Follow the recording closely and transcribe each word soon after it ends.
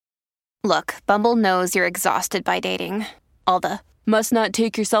Look, Bumble knows you're exhausted by dating. All the must not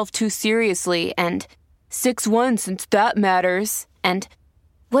take yourself too seriously and 6'1" since that matters. And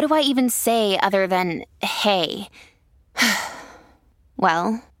what do I even say other than hey?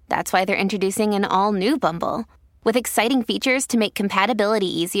 Well, that's why they're introducing an all-new Bumble with exciting features to make compatibility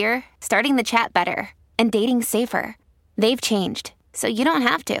easier, starting the chat better, and dating safer. They've changed, so you don't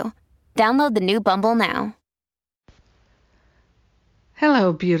have to. Download the new Bumble now.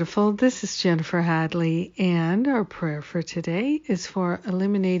 Hello, beautiful. This is Jennifer Hadley, and our prayer for today is for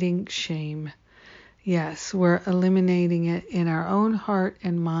eliminating shame. Yes, we're eliminating it in our own heart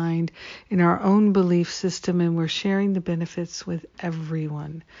and mind, in our own belief system, and we're sharing the benefits with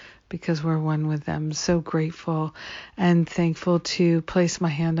everyone because we're one with them. So grateful and thankful to place my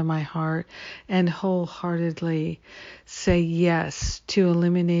hand on my heart and wholeheartedly say yes to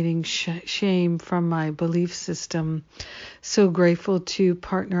eliminating shame from my belief system. So grateful to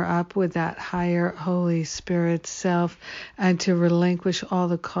partner up with that higher Holy Spirit self and to relinquish all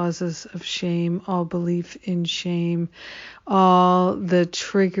the causes of shame, all belief in shame, all the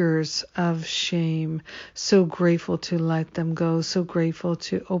triggers of shame. So grateful to let them go. So grateful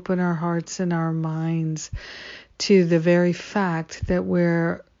to open our hearts and our minds to the very fact that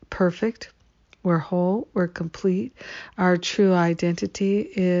we're perfect. We're whole, we're complete. Our true identity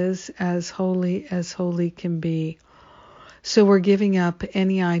is as holy can be. So we're giving up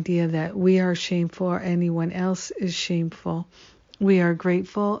any idea that we are shameful or anyone else is shameful. We are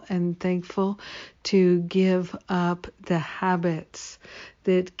grateful and thankful to give up the habits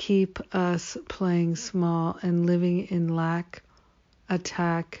that keep us playing small and living in lack,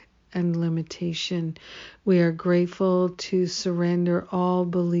 attack, and limitation. We are grateful to surrender all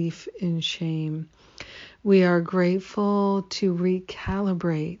belief in shame. We are grateful to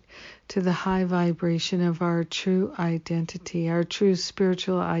recalibrate to the high vibration of our true identity. Our true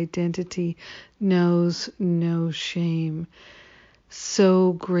spiritual identity knows no shame.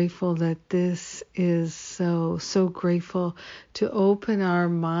 So grateful that this is so grateful to open our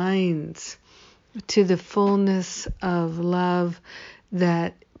minds to the fullness of love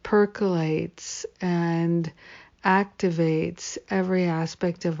that percolates and activates every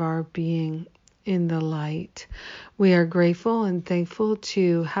aspect of our being in the light. We are grateful and thankful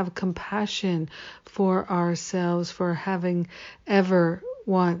to have compassion for ourselves for having ever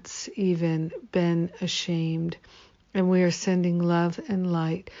once even been ashamed. And we are sending love and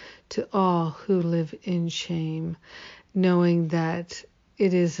light to all who live in shame, knowing that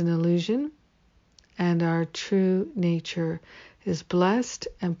it is an illusion and our true nature is blessed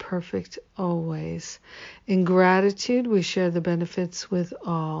and perfect always. In gratitude, we share the benefits with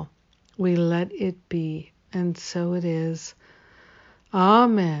all. We let it be, and so it is.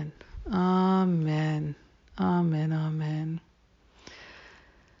 Amen. Amen. Amen. Amen.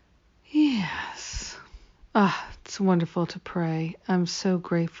 Yes. It's wonderful to pray. I'm so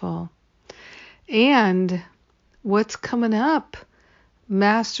grateful. And what's coming up?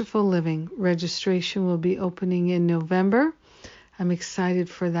 Masterful Living registration will be opening in November. I'm excited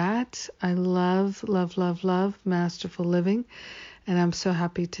for that. I love, love, love, love Masterful Living, and I'm so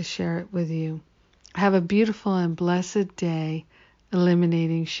happy to share it with you. Have a beautiful and blessed day,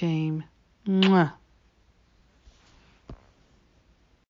 eliminating shame. Mwah.